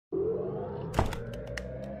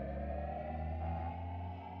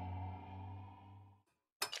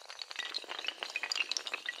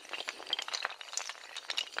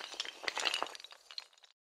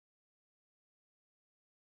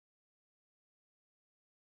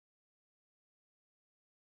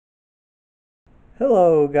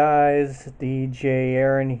Hello guys, DJ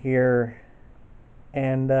Aaron here,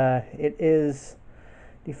 and it is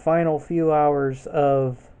the final few hours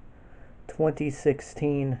of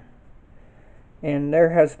 2016, and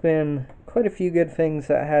there has been quite a few good things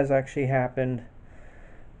that has actually happened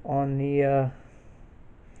on the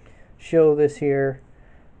show this year,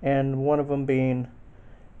 and one of them being,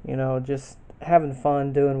 just having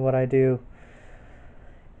fun doing what I do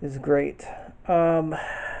is great.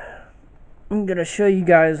 I'm going to show you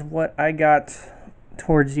guys what I got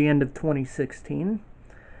towards the end of 2016.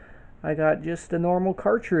 I got just a normal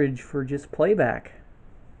cartridge for just playback.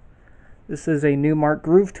 This is a Numark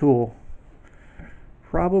Groove Tool.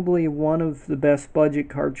 Probably one of the best budget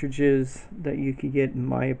cartridges that you could get, in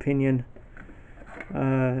my opinion.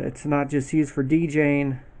 It's not just used for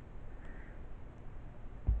DJing.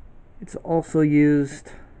 It's also used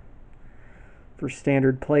for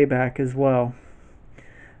standard playback as well.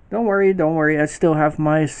 Don't worry, I still have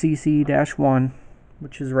my CC-1,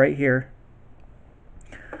 which is right here.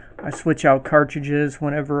 I switch out cartridges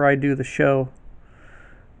whenever I do the show.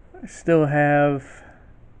 I still have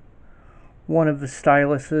one of the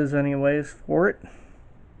styluses anyways for it.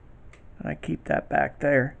 And I keep that back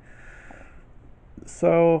there.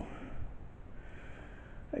 So,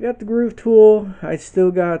 I got the Groove Tool. I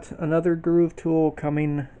still got another Groove Tool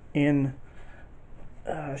coming in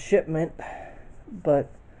shipment,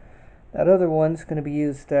 but that other one's going to be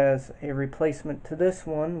used as a replacement to this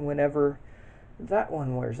one whenever that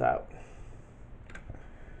one wears out.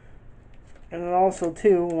 And then also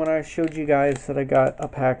too, when I showed you guys that I got a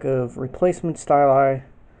pack of replacement styli,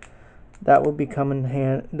 that will be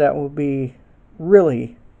that will be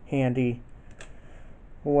really handy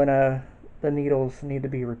when the needles need to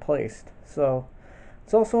be replaced. So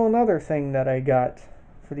it's also another thing that I got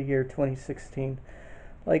for the year 2016.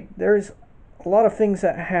 Like, there's a lot of things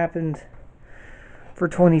that happened for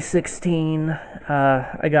 2016.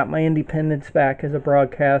 I got my independence back as a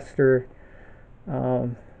broadcaster.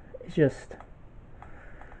 It's just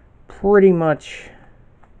pretty much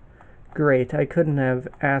great. I couldn't have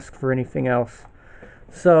asked for anything else.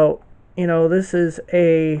 So, this is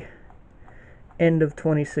a end of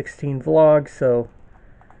 2016 vlog, so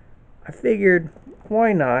I figured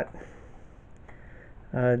why not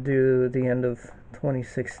do the end of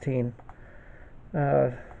 2016.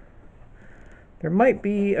 There might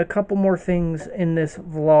be a couple more things in this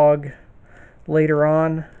vlog later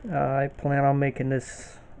on. I plan on making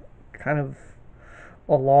this kind of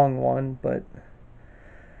a long one, but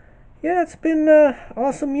yeah, it's been an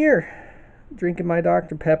awesome year. Drinking my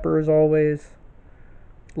Dr. Pepper as always.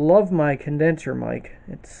 Love my condenser mic.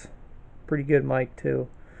 It's pretty good mic too.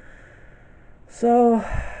 So,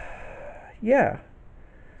 yeah.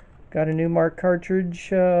 Got a Numark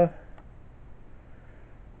cartridge,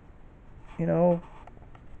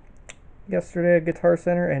 yesterday at Guitar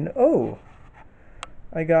Center, and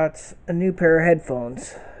I got a new pair of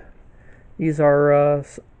headphones. These are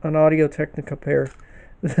an Audio-Technica pair.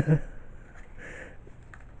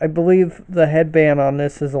 I believe the headband on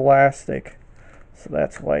this is elastic, so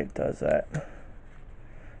that's why it does that.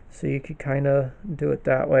 So you could kind of do it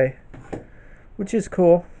that way, which is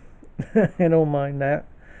cool. I don't mind that.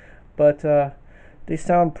 But they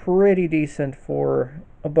sound pretty decent for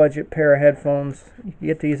a budget pair of headphones. You can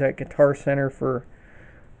get these at Guitar Center for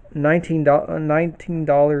 $19,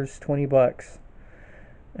 $20,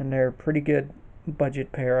 and they're a pretty good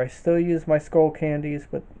budget pair. I still use my Skull Candies,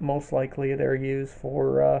 but most likely they're used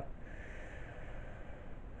for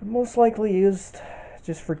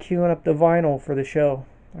just for queuing up the vinyl for the show.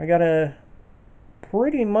 I gotta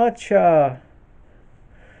pretty much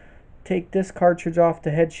take this cartridge off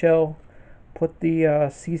the head shell, put the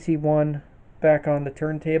CC-1 back on the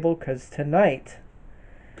turntable, because tonight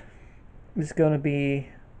is going to be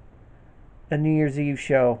a New Year's Eve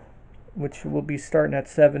show, which will be starting at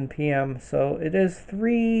 7 p.m. So it is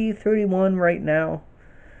 3:31 right now.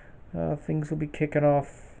 Things will be kicking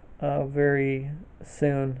off very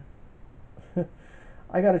soon.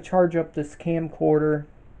 I got to charge up this camcorder,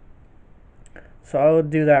 so I'll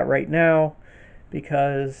do that right now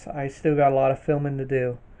because I still got a lot of filming to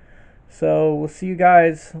do. So we'll see you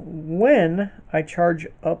guys when I charge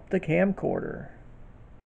up the camcorder.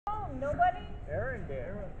 Oh, nobody? Aaron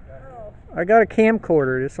did. Oh. I got a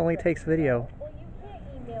camcorder. This only takes video. Well, you can't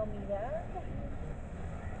email me that.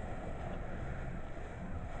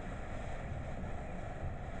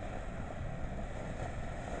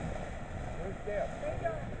 Where's Deb? They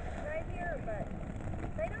don't, right here, but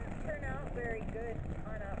they don't turn out very good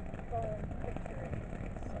on a phone picture.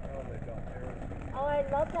 Oh, they don't. Aaron. Oh, I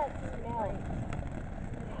love that smell.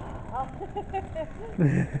 Oh.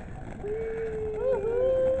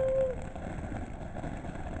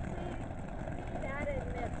 That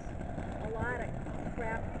admits a lot of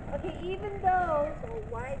crap. Okay, even though So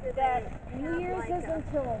why did that they New not Year's like isn't us?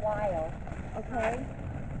 until a while, okay?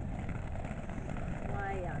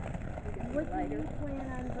 Why, What do you plan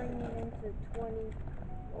on bringing into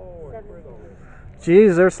 2017?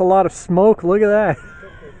 Jeez, there's a lot of smoke. Look at that.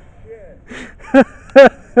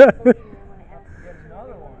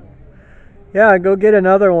 Yeah, go get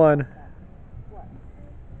another one.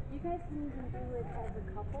 You guys can even do it as a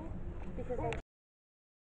couple, because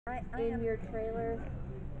I in your trailer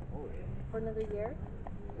for another year.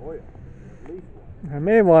 Oh yeah, at least one. I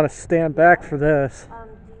may want to stand back for this. Do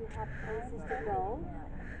you have places to go?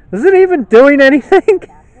 Is it even doing anything?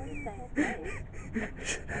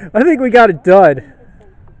 I think we got a dud.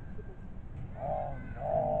 Oh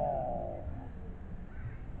no!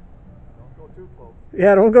 Don't go too close.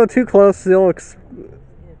 Yeah, don't go too close.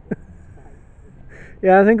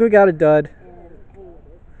 Yeah, I think we got a dud.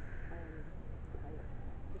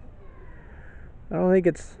 I don't think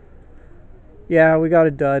it's... Yeah, we got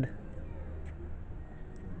a dud.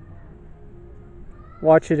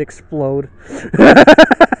 Watch it explode.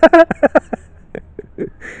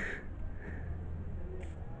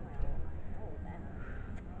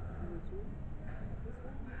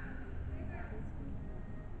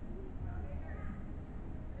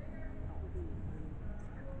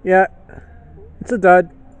 Yeah, it's a dud.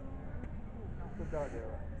 It's a dud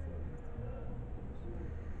era.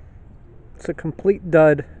 It's a complete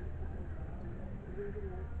dud.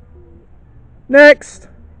 Next!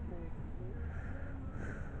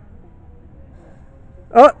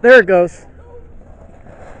 Oh, there it goes.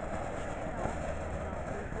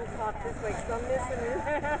 We'll talk this way, 'cause I'm missing it.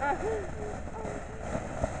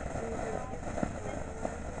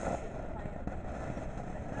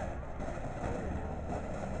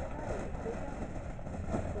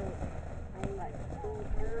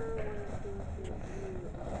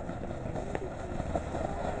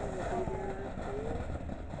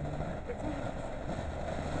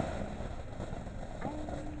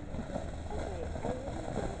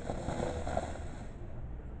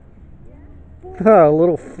 A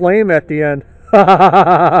little flame at the end.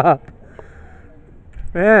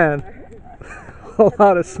 Man, a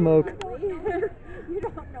lot of smoke. You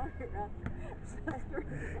don't know your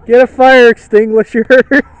Get a fire extinguisher.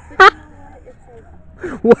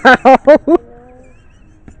 Wow.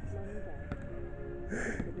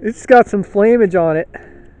 It's got some flamage on it.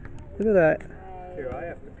 Look at that. Here, I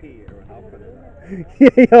have to pee here, and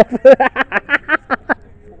I'll put it out.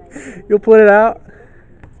 You'll put it out?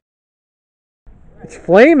 It's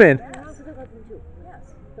flaming.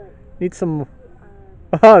 Need some...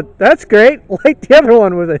 Oh, that's great. Light the other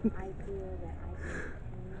one with it.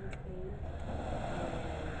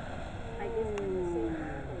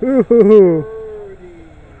 Ooh.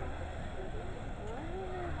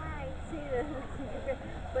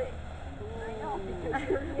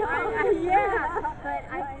 Yeah, but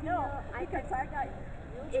I know because I got.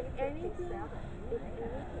 If anything,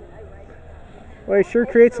 Well, it sure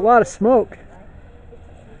creates a lot of smoke.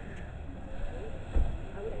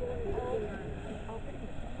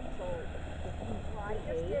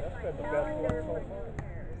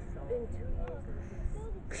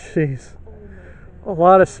 Jeez. A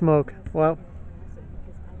lot of smoke. Well.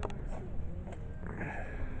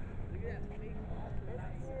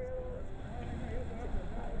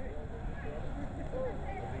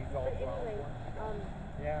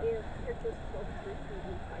 Yeah.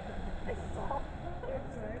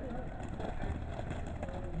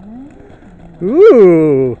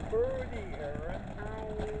 Ooh. Birdie, Aaron.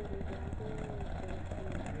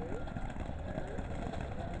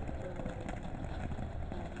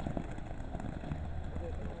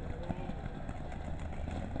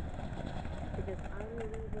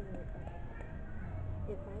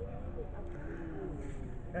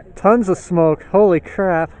 Tons of smoke. Holy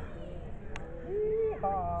crap.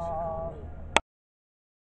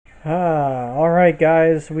 All right,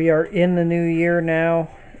 guys. We are in the new year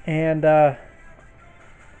now. And,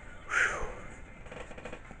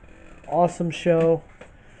 awesome show.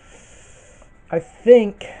 I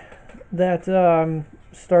think that I'm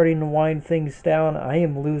starting to wind things down. I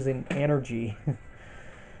am losing energy.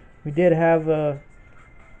 We did have a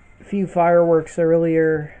few fireworks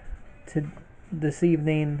this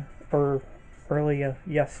evening, or early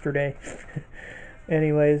yesterday.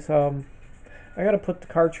 Anyways, I gotta put the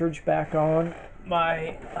cartridge back on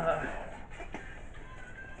my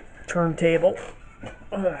turntable.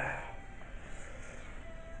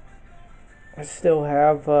 I still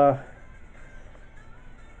have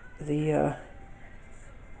the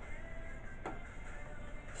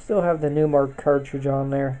still have the Newmark cartridge on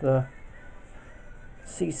there, the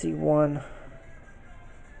CC1.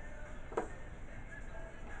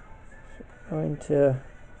 So I'm going to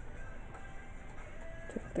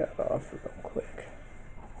take that off real quick.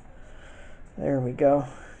 There we go.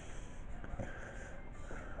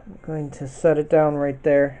 I'm going to set it down right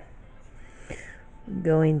there. I'm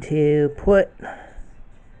going to put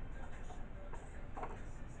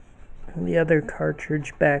the other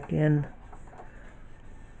cartridge back in.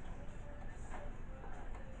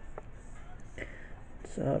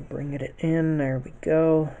 So bring it in. There we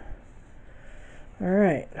go.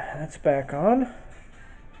 Alright, that's back on.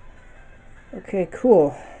 Okay,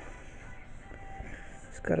 cool.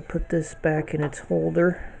 Just gotta put this back in its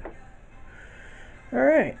holder.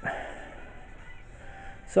 Alright.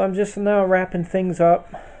 So I'm just now wrapping things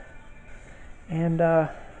up. And yeah,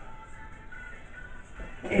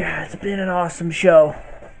 it's been an awesome show.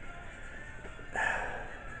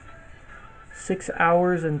 6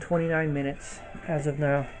 hours and 29 minutes as of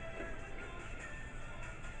now.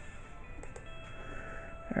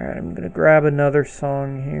 Alright, I'm gonna grab another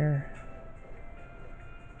song here.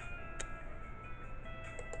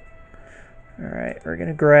 Alright, we're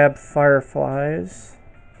gonna grab Fireflies.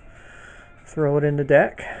 Throw it in the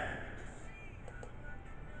deck.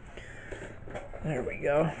 There we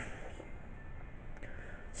go.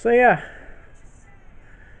 So yeah.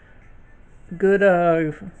 Good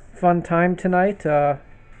fun time tonight.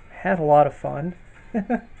 Had a lot of fun.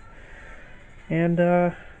 And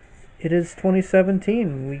it is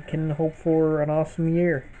 2017. We can hope for an awesome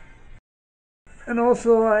year. And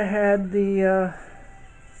also I had the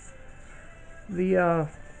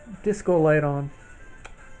disco light on.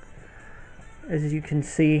 As you can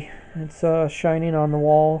see, it's shining on the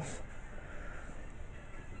walls.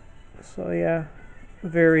 So yeah,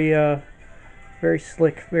 very very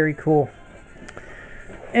slick, very cool.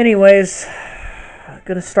 Anyways, I'm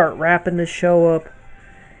gonna start wrapping this show up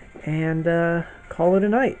and call it a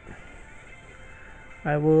night.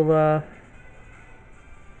 I will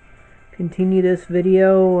continue this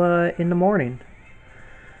video in the morning.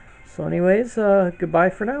 So anyways, goodbye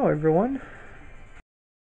for now, everyone.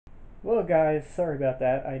 Well guys, sorry about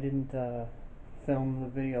that. I didn't film the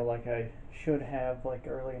video like I should have, like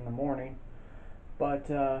early in the morning. But,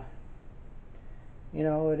 you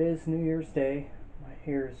know, it is New Year's Day. My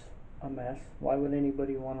hair's a mess. Why would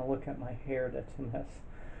anybody want to look at my hair that's a mess?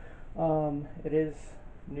 It is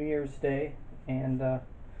New Year's Day, and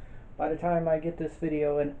by the time I get this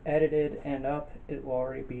video edited and up, it will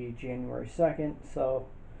already be January 2nd. So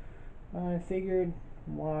I figured,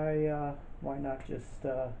 why not just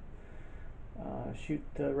shoot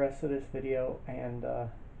the rest of this video and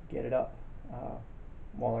get it up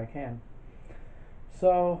while I can.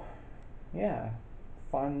 So yeah,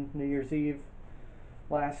 fun New Year's Eve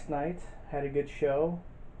last night. Had a good show,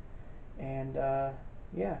 and yeah,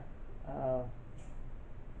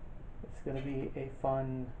 it's gonna be a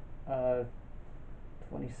fun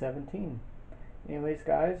 2017. Anyways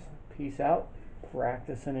guys, peace out,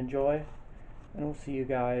 practice and enjoy, and we'll see you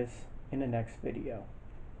guys in the next video.